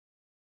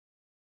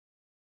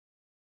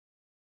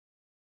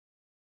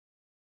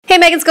Hey,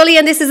 Meghann Scully,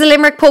 and this is the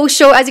Limerick Post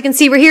Show. As you can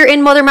see, we're here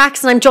in Mother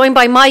Max, and I'm joined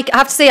by Mike. I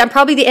have to say, I'm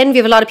probably the envy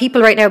of a lot of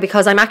people right now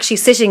because I'm actually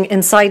sitting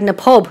inside in a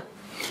pub.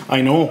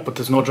 I know, but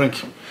there's no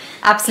drink.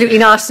 Absolutely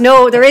not.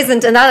 No, there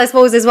isn't, and that, I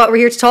suppose, is what we're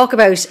here to talk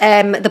about.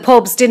 The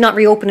pubs did not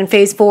reopen in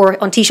phase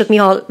 4. On Taoiseach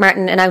Micheál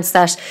Martin announced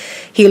that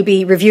he'll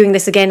be reviewing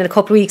this again in a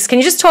couple of weeks. Can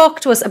you just talk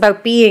to us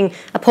about being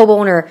a pub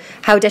owner,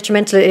 how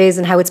detrimental it is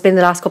and how it's been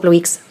the last couple of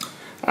weeks?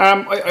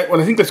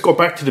 I think let's go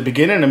back to the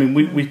beginning. I mean,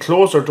 we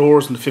closed our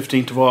doors on the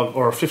 15th of August,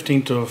 or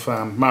 15th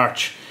of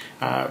March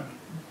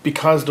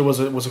because there was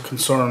a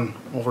concern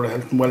over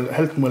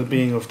health and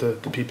well-being of the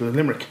people of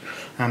Limerick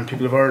and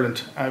people of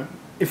Ireland.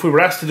 If we were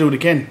asked to do it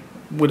again,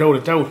 without a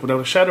doubt, without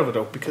a shadow of a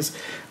doubt, because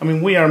I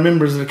mean we are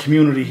members of the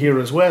community here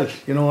as well,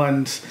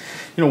 and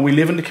we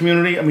live in the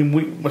community. I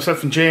mean,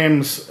 myself and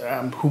James,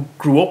 who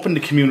grew up in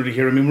the community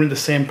here, I mean we're in the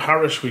same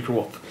parish we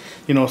grew up,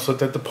 so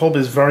that the pub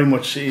is very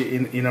much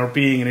in our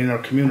being and in our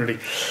community.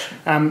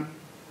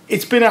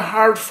 It's been a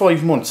hard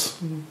 5 months.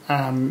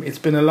 It's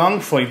been a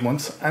long 5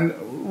 months, and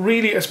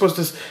really, I suppose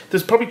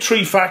there's probably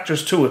 3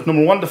 factors to it.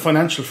 Number one, the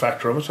financial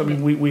factor of it. I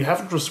mean,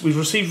 we've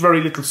received very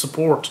little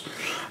support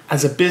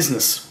as a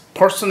business.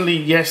 Personally,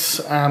 yes,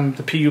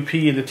 the PUP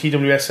and the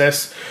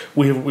TWSS,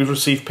 we've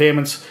received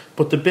payments,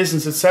 but the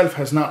business itself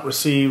has not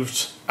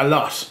received a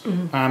lot.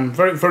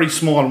 Very, very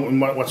small in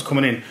what's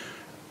coming in.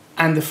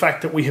 And the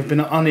fact that we have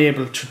been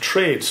unable to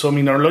trade. So, I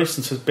mean, our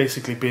licence has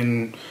basically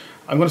been,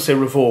 I'm going to say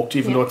revoked,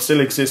 even though it still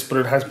exists, but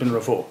it has been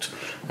revoked.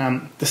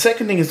 The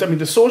second thing is, I mean,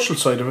 the social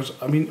side of it.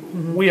 I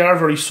mean, we are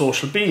very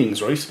social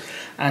beings, right?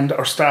 And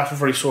our staff are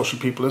very social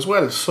people as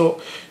well. So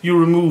you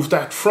remove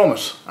that from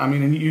it. I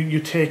mean, and you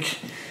take,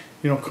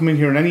 come in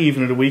here on any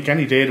evening of the week,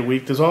 any day of the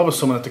week, there's always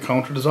someone at the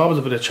counter, there's always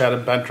a bit of chat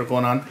and banter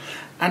going on.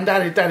 And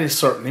that is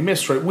certainly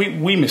missed, right?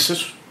 We miss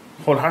it.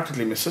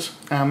 Wholeheartedly miss it,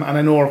 and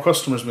I know our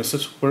customers miss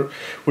it.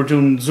 We're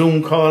doing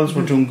Zoom calls,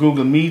 we're doing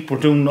Google Meet, we're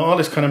doing all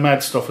this kind of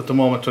mad stuff at the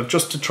moment,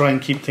 just to try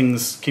and keep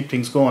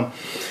things going.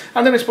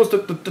 And then I suppose the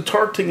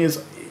third thing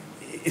is,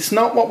 it's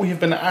not what we have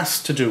been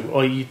asked to do,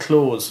 i.e.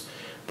 close,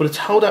 but it's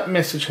how that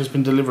message has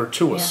been delivered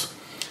to us.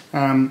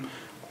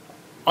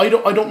 I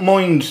don't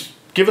mind.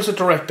 Give us a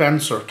direct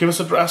answer.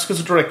 Ask us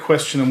a direct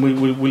question, and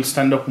we'll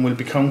stand up and we'll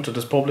be counted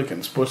as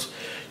publicans. But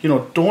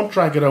don't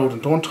drag it out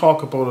and don't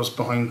talk about us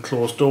behind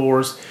closed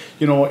doors.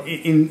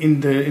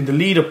 In the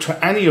lead up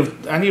to any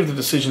of the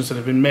decisions that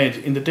have been made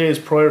in the days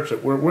prior to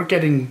it,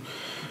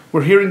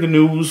 we're hearing the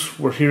news,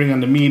 we're hearing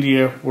on the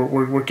media,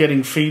 we're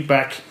getting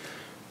feedback,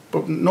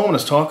 but no one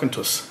is talking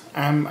to us.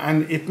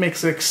 And it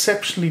makes it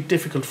exceptionally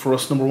difficult for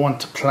us, number one,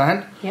 to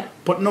plan,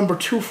 but number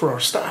two, for our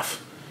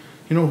staff.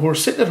 Who are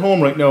sitting at home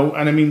right now,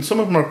 and I mean, some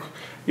of them are,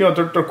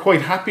 they're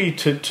quite happy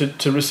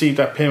to receive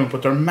that payment,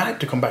 but they're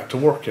mad to come back to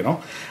work,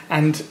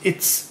 and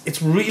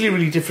it's really,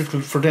 really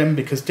difficult for them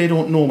because they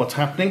don't know what's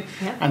happening,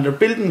 and they're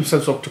building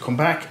themselves up to come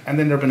back, and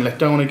then they're being let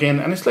down again,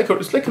 and it's like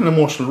an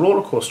emotional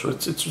roller coaster.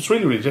 It's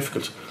really, really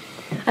difficult.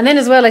 And then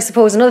as well, I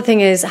suppose another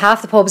thing is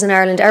half the pubs in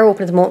Ireland are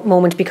open at the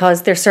moment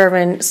because they're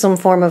serving some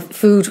form of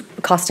food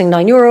costing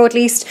 €9 at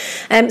least.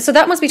 So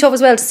that must be tough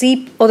as well to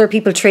see other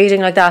people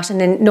trading like that,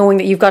 and then knowing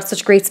that you've got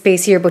such great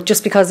space here, but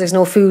just because there's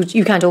no food,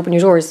 you can't open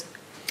your doors.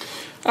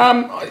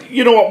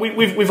 You know what?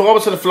 We've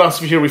always had a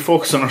philosophy here. We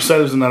focus on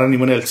ourselves and not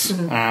anyone else.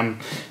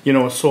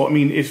 So I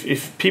mean,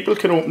 if people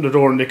can open the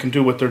door and they can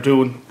do what they're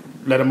doing,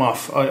 let them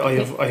off. I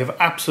have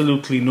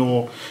absolutely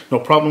no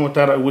problem with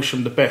that. I wish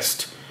them the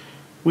best.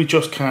 We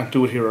just can't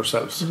do it here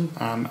ourselves.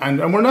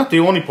 And we're not the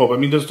only pub. I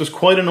mean, there's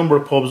quite a number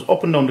of pubs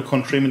up and down the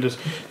country. I mean, there's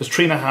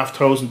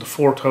 3,500 to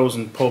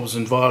 4,000 pubs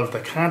involved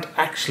that can't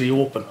actually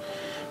open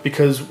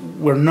because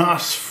we're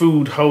not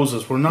food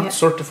houses. We're not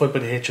certified by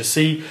the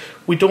HSE.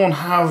 We don't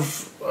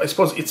have, I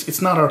suppose,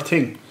 it's not our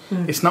thing.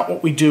 It's not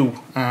what we do.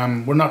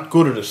 We're not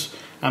good at it.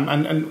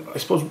 And I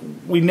suppose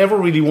we never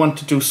really want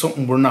to do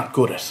something we're not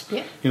good at.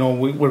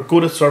 We're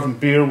good at serving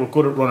beer, we're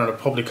good at running a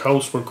public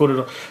house, we're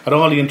good at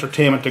all the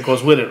entertainment that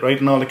goes with it, right,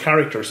 and all the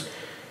characters.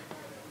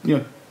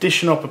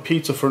 Dishing up a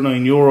pizza for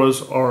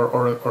 €9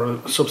 or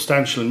a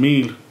substantial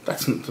meal,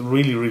 that's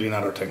really, really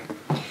not our thing.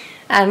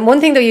 And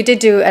one thing that you did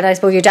do, and I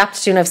suppose you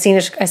adapted to, and I've seen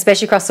it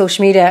especially across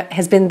social media,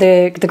 has been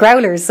the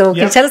growlers. So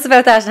can you tell us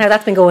about that and how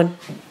that's been going?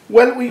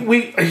 Well,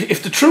 we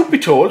if the truth be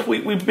told,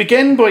 we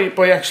began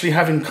by actually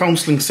having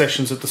counselling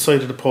sessions at the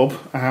side of the pub,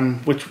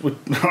 which with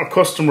our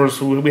customers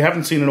who we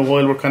haven't seen in a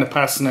while, we're kind of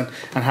passing and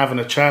having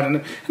a chat,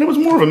 and it was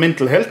more of a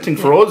mental health thing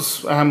for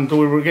us, though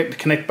we were getting to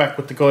connect back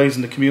with the guys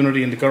in the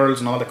community and the girls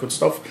and all that good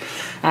stuff,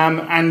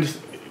 and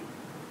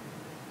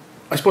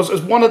I suppose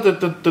as one of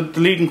the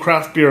leading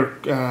craft beer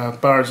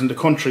bars in the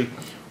country,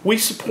 we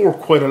support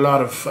quite a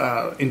lot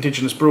of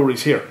indigenous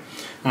breweries here.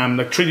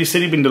 Like Treaty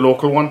City being the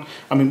local one.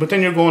 I mean, but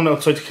then you're going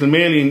outside to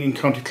Kilmaley in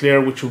County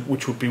Clare, which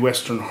would be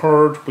Western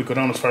Herd. We go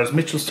down as far as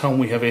Mitchelstown.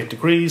 We have 8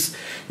 Degrees.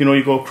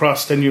 You go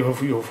across, then you have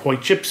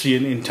White Gypsy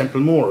in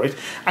Templemore, right?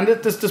 And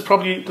there's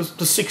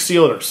 60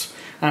 others.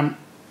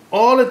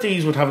 All of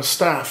these would have a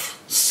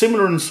staff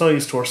similar in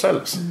size to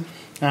ourselves.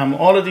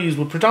 All of these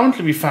would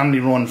predominantly be family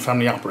run,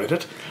 family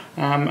operated,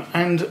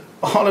 and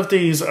all of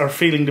these are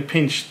feeling the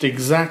pinch the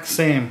exact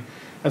same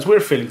as we're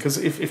feeling, because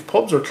if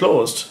pubs are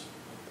closed,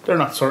 they're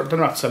not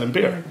selling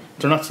beer.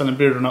 They're not selling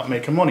beer, they're not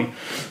making money.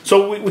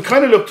 So we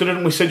kind of looked at it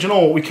and we said, you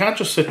know, we can't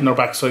just sit in our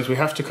backsides, we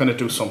have to kind of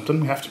do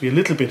something, we have to be a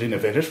little bit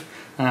innovative.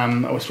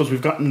 I suppose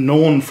we've gotten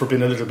known for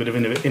being a little bit of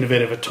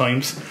innovative at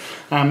times.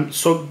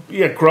 So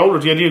yeah, Growler,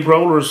 the idea of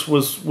Growlers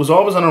was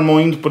always on our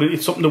mind, but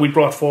it's something that we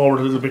brought forward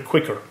a little bit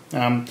quicker.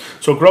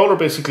 So Growler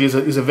basically is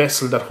a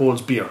vessel that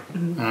holds beer.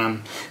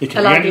 It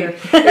can be any,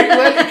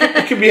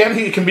 it can be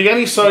any, it can be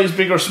any size,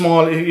 big or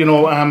small. You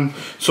know,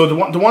 so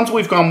the ones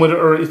we've gone with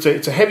are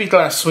it's a heavy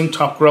glass swing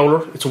top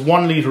growler. It's a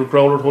 1 litre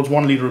growler. It holds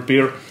 1 litre of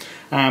beer.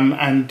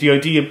 And the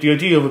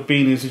idea of it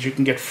being is that you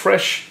can get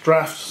fresh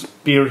draft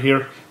beer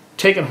here,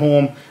 take it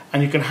home,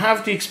 and you can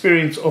have the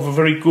experience of a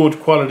very good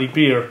quality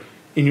beer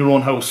in your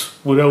own house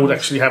without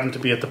actually having to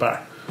be at the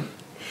bar.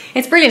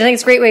 It's brilliant. I think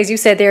it's a great way, as you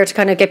said there, to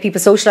kind of get people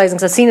socialising.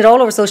 Because I've seen it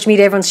all over social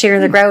media. Everyone's sharing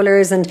their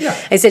growlers, and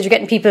I said you're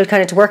getting people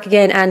kind of to work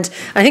again. And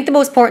I think the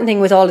most important thing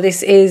with all of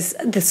this is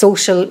the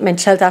social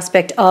mental health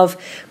aspect of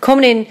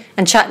coming in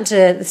and chatting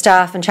to the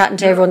staff and chatting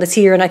to everyone that's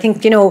here. And I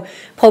think, you know,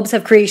 pubs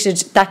have created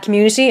that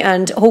community,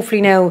 and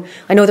hopefully now,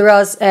 I know there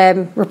was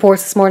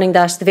reports this morning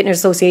that the Vintners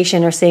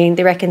Association are saying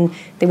they reckon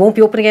they won't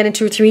be open again in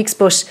 2 or 3 weeks.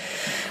 But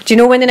do you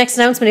know when the next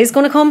announcement is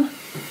going to come?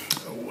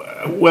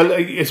 Well,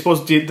 I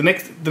suppose the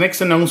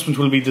next announcement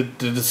will be the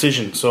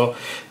decision. So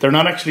they're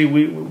not actually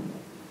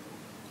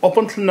up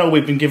until now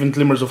we've been given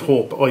glimmers of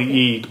hope,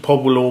 i.e. the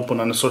pub will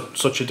open on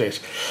such a date.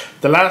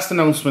 The last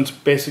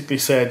announcement basically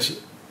said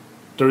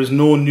there is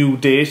no new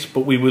date,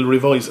 but we will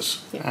revise it.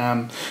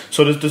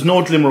 So there's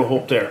no glimmer of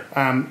hope there.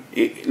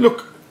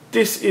 Look,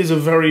 this is a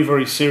very,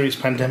 very serious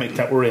pandemic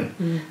that we're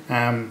in.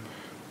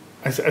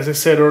 As I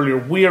said earlier,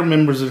 we are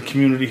members of the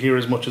community here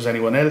as much as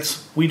anyone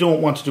else. We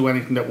don't want to do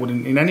anything that would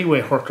in any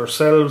way hurt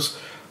ourselves,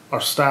 our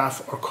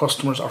staff, our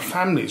customers, our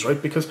families, right?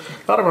 Because a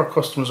lot of our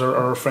customers are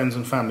our friends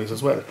and families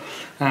as well.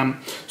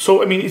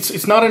 So, I mean,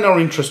 it's not in our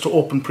interest to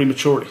open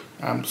prematurely.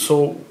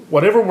 So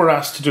whatever we're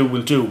asked to do,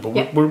 we'll do.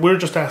 But we're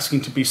just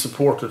asking to be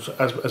supported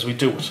as we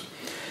do it.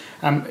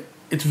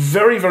 It's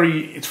very,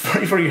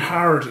 very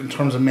hard in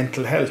terms of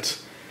mental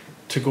health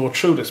to go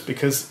through this,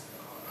 because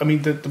I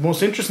mean, the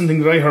most interesting thing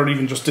that I heard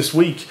even just this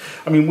week,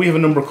 I mean, we have a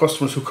number of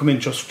customers who come in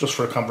just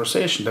for a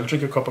conversation. They'll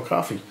drink a cup of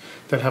coffee.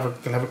 They'll have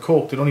a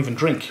Coke. They don't even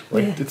drink,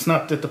 right? Yeah. It's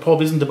not that the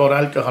pub isn't about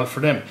alcohol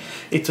for them.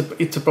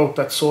 It's about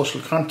that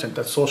social content,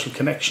 that social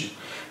connection.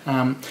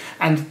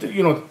 And,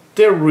 you know,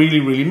 they're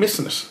really, really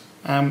missing it.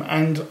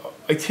 And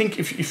I think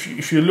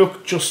if you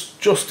look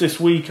just this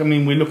week, I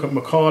mean, we look at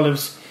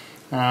McAulive's,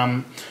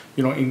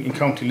 you know, in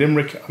County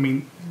Limerick, I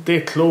mean,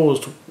 they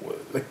closed,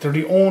 like they're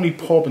the only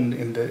pub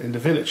in the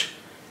village.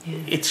 Yeah.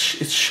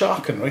 It's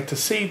shocking, right, to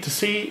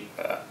see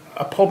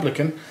a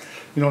publican,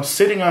 you know,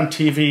 sitting on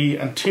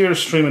TV and tears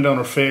streaming down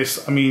her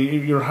face. I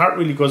mean, your heart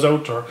really goes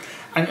out to her,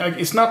 and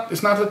it's not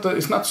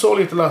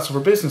solely at the loss of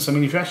her business. I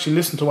mean, if you actually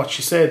listen to what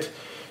she said,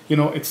 you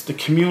know, it's the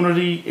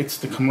community, it's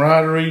the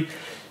camaraderie.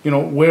 You know,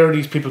 where are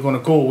these people going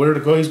to go? Where are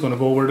the guys going to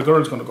go? Where are the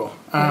girls going to go?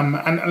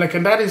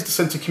 And that is the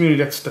sense of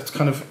community that's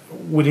kind of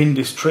within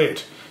this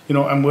trade. You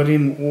know, and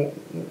within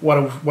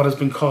what has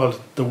been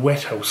called the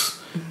wet house.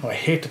 I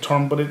hate the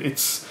term, but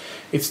it's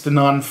the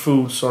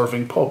non-food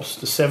serving pubs,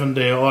 the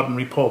 7-day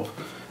ordinary pub,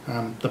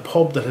 the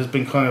pub that has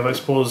been kind of, I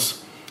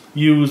suppose,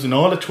 used in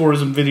all the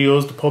tourism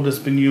videos. The pub that's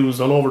been used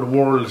all over the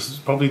world. It's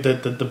probably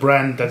the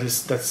brand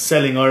that's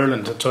selling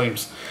Ireland at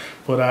times.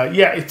 But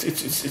yeah,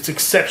 it's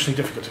exceptionally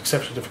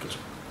difficult.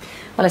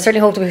 Well, I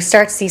certainly hope that we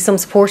start to see some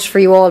support for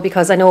you all,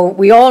 because I know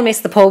we all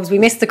miss the pubs, we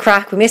miss the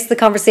crack, we miss the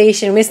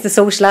conversation, we miss the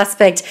social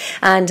aspect.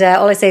 And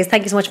all I say is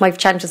thank you so much, Mike, for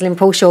chatting to us Limerick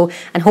Post Show,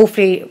 and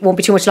hopefully it won't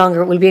be too much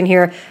longer. We'll be in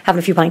here having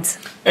a few pints.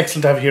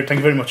 Excellent to have you here. Thank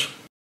you very much.